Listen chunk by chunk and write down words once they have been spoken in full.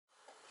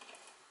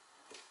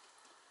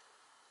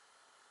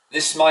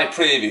This is my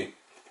preview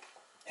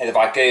ahead of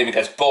our game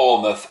against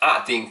Bournemouth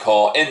at Dean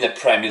Court in the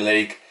Premier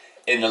League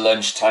in the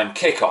lunchtime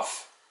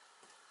kickoff.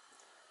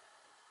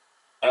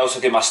 I also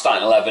give my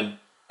starting 11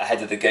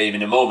 ahead of the game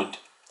in a moment.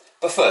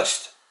 But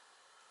first,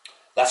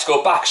 let's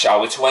go back,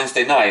 shall we, to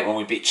Wednesday night when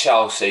we beat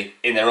Chelsea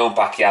in their own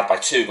backyard by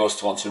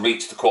 2-1 to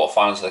reach the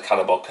quarterfinals of the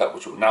Carabao Cup,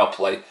 which will now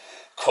play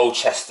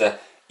Colchester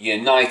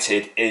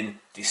United in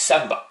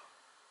December.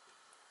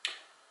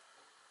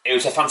 It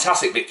was a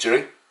fantastic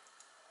victory.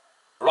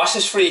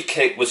 Rash's free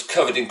kick was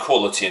covered in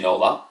quality and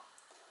all that,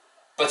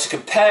 but to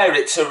compare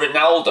it to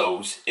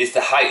Ronaldo's is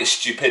the height of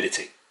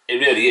stupidity. It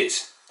really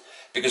is.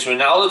 Because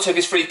Ronaldo took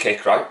his free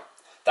kick, right?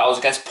 That was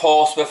against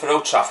Portsmouth at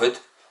Old Trafford.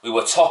 We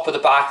were top of the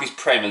Barclays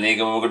Premier League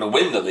and we were going to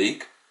win the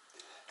league.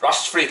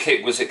 Rash's free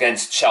kick was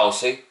against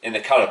Chelsea in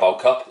the Carabao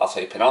Cup. That's how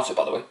you pronounce it,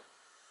 by the way.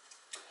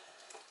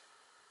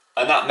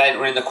 And that meant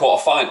we're in the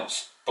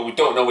quarterfinals. But we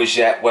don't know as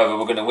yet whether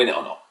we're going to win it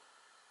or not.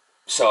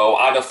 So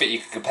I don't think you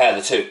can compare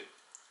the two.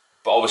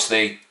 But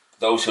obviously,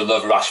 those who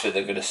love Rashford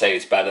are going to say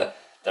it's better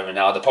than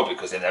Ronaldo, probably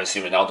because they've never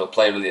seen Ronaldo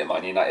play really at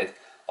Man United,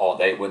 or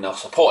they were not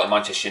supporting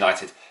Manchester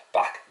United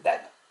back then.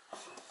 A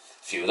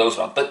few of those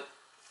around. And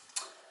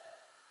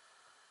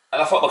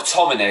I thought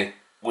McTominay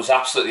was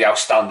absolutely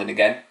outstanding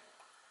again.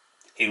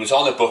 He was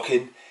on the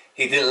booking.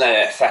 He didn't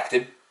let it affect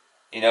him.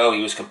 You know,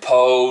 he was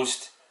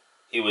composed.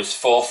 He was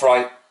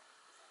forthright.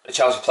 The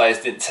Chelsea players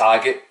didn't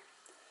target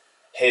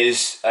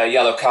his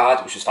yellow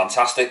card, which was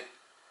fantastic.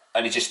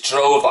 And he just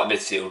drove that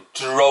midfield,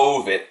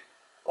 drove it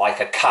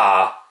like a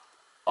car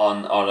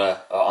on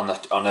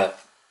a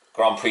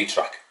Grand Prix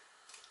track.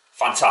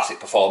 Fantastic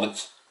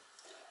performance.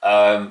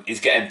 He's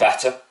getting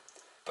better,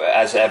 but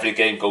as every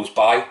game goes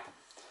by,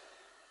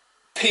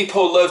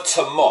 people love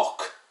to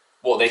mock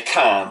what they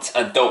can't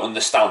and don't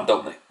understand,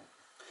 don't they?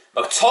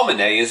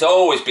 McTominay has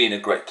always been a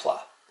great player.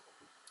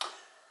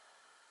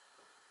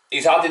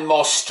 He's adding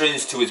more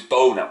strings to his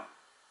bow now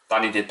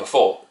than he did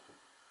before.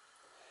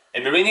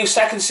 In Mourinho's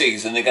second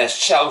season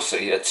against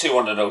Chelsea at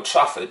 2-1 at Old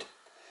Trafford,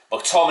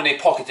 McTominay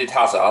pocketed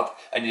Hazard,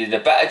 and he did a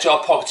better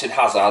job pocketing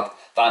Hazard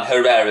than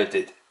Herrera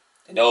did.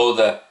 In all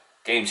the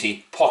games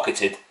he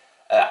pocketed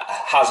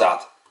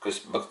Hazard,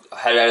 because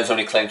Herrera's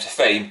only claim to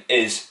fame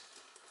is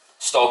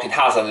stalking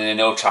Hazard in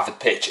an Old Trafford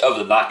pitch. Other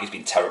than that, he's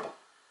been terrible.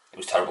 He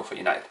was terrible for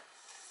United.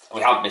 And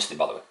we haven't missed him,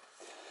 by the way.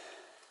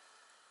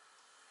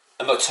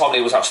 And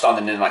McTominay was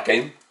outstanding in that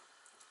game,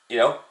 you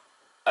know.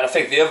 And I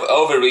think the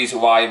other reason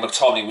why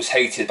McTominay was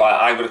hated by,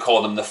 I'm going to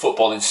call them the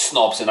footballing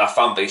snobs in our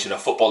fan base, and a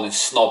footballing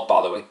snob,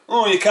 by the way.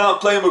 Oh, you can't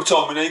play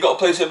McTominay, you've got to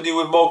play somebody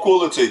with more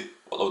quality.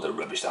 What a load of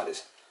rubbish that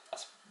is.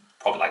 That's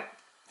probably like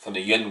from the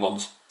young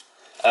ones.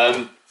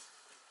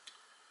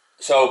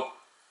 So,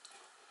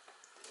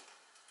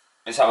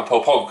 let's have a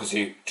Paul Pogba, because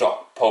he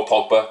dropped Paul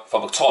Pogba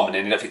for McTominay,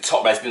 and I think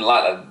top Reds didn't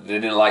like that. They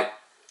didn't like,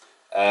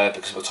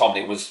 because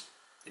McTominay was,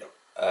 you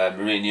know,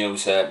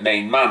 Mourinho's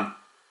main man,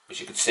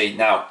 which you could see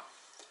now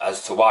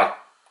as to why.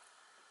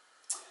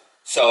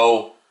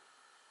 So,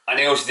 and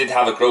he also did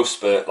have a growth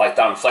spurt like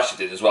Darren Fletcher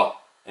did as well.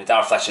 And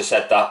Darren Fletcher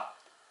said that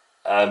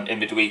in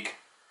midweek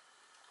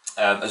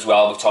as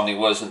well. McTominay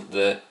wasn't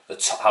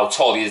how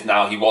tall he is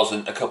now, he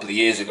wasn't a couple of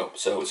years ago.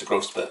 So it was a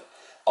growth spurt,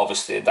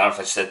 obviously. And Darren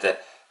Fletcher said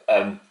that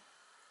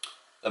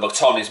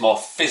McTominay is more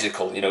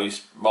physical, you know,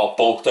 he's more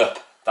bulked up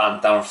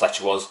than Darren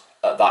Fletcher was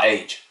at that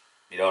age.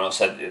 You know, and I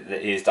said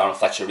that he is Darren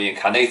Fletcher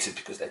reincarnated,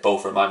 because they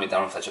both remind me of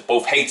Darren Fletcher.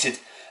 Both hated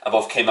and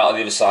both came out on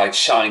the other side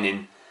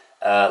shining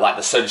like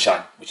the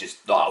sunshine, which is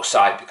not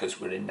outside because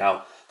we're in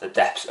now the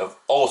depths of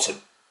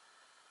autumn.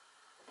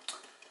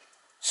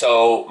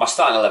 So, my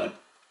starting 11.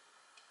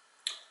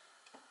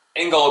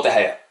 In goal, De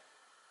Gea.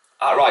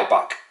 At right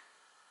back,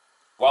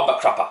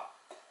 Wan-Bissaka.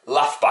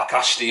 Left back,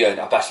 Ashley Young,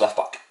 our best left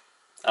back.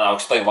 And I'll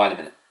explain why in a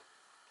minute.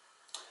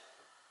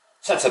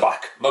 Centre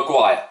back,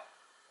 Maguire.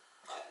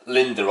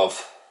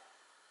 Lindelof.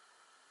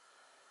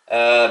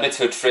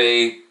 Midfield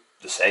 3,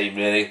 the same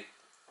really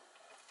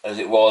as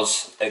it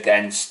was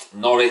against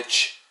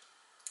Norwich.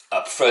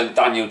 Up front,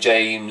 Daniel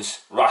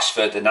James,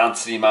 Rashford and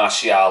Anthony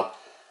Martial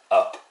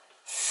up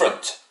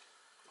front.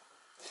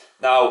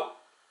 Now,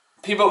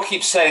 people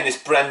keep saying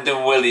this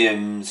Brendan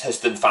Williams has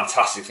done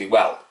fantastically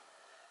well.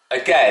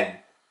 Again,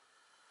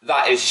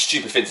 that is a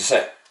stupid thing to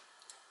say,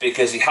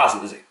 because he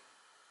hasn't, does he?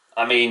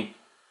 I mean,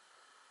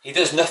 he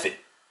does nothing.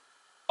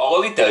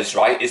 All he does,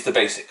 right, is the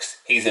basics.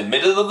 He's a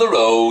middle of the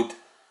road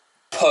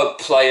pub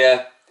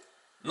player,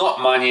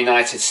 not Man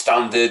United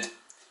standard.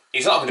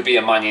 He's not going to be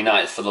a Man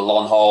United for the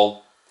long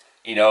haul.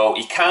 You know,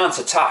 he can't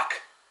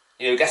attack.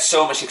 You know, he gets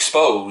so much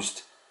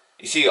exposed.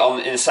 You see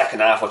in the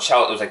second half,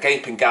 there was a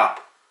gaping gap,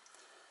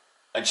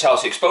 and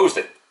Chelsea exposed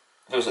it.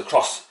 There was a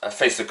cross,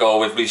 face the goal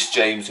with Reece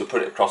James, who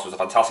put it across. It was a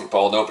fantastic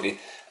ball, nobody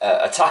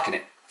attacking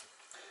it.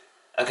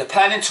 And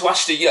comparing him to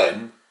Ashley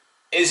Young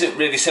isn't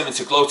really something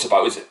to gloat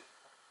about, is it?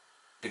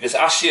 Because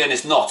Ashley Young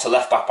is not a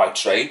left back by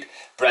trade.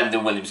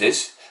 Brendan Williams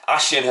is.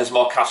 Ashley Young has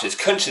more caps for his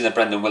country than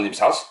Brendan Williams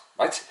has,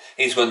 right?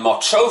 He's won more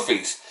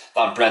trophies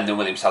than Brendan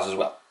Williams has as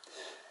well.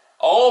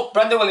 All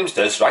Brendan Williams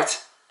does, right,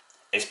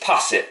 is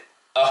pass it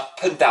up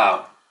and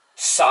down,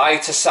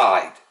 side to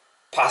side,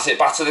 pass it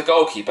back to the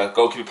goalkeeper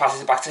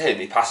passes it back to him,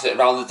 he passes it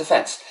around the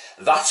defence.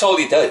 That's all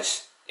he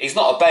does. He's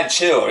not a Ben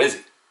Chilwell, is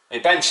he? I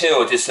mean, Ben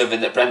Chilwell did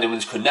something that Brendan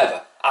Williams could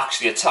never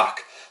actually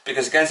attack,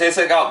 because against AZ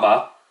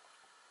Alkmaar,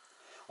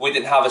 we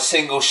didn't have a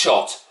single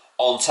shot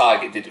on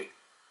target, did we?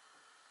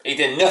 He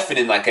did nothing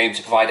in that game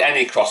to provide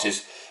any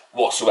crosses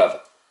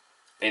whatsoever.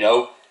 You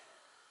know,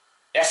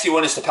 yes, he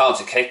won us the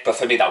penalty kick, but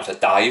for me that was a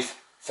dive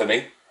for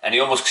me, and he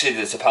almost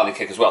considered it a penalty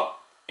kick as well.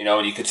 You know,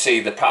 and you could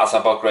see the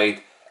Partizan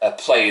Belgrade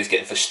players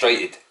getting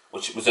frustrated,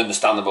 which was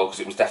understandable because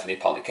it was definitely a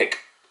penalty kick.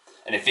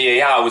 And if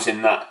VAR was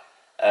in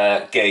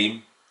that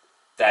game,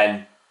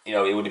 then you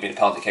know it would have been a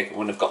penalty kick. We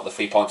wouldn't have got the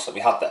 3 points that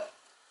we had there.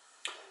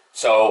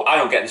 So I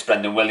don't get this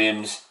Brendan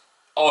Williams.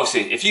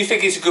 Obviously, if you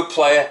think he's a good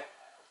player,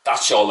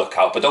 that's your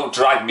lookout. But don't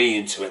drag me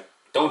into it.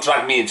 Don't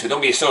drag me into it.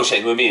 Don't be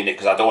associated with me in it,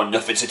 because I don't want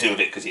nothing to do with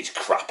it, because he's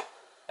crap.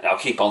 And I'll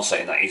keep on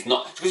saying that. He's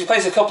not, because he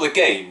plays a couple of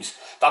games,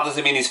 that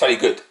doesn't mean he's very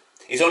good.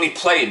 He's only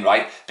playing,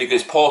 right,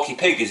 because Porky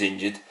Pig is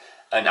injured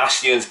and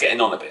Ashley Young's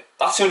getting on a bit.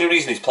 That's the only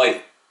reason he's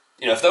playing.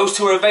 You know, if those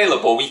two are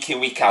available week in,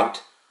 week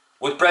out,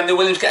 would Brendan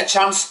Williams get a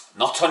chance?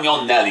 Not on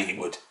your Nelly, he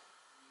would.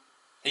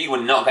 He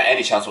would not get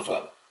any chance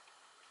whatsoever.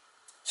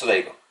 So there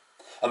you go.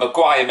 And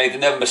Maguire made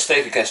another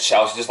mistake against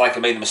Chelsea, just like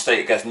he made a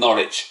mistake against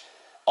Norwich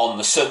on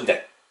the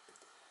Sunday.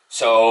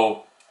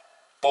 So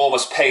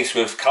Bournemouth's pace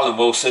with Callum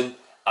Wilson,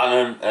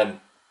 and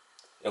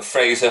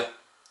Fraser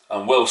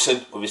and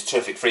Wilson with his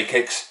terrific free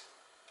kicks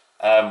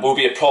will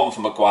be a problem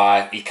for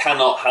Maguire. He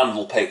cannot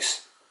handle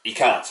pace. He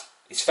can't.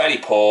 He's very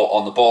poor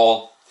on the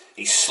ball.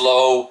 He's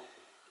slow.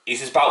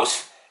 He's about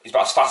as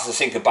fast as a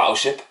sinking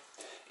battleship.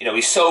 You know,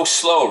 he's so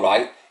slow,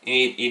 right?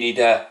 You need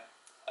a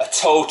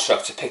tow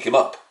truck to pick him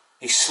up.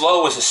 He's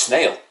slow as a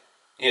snail.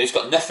 You know, he's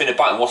got nothing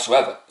about him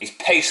whatsoever. He's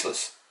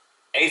paceless.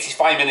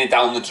 85 minutes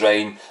down the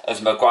drain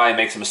as Maguire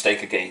makes a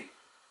mistake again.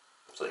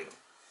 So there you go.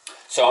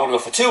 So I'm going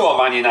to go for 2-1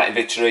 Man United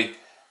victory,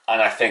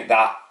 and I think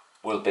that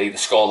will be the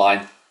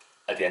scoreline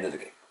at the end of the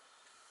game.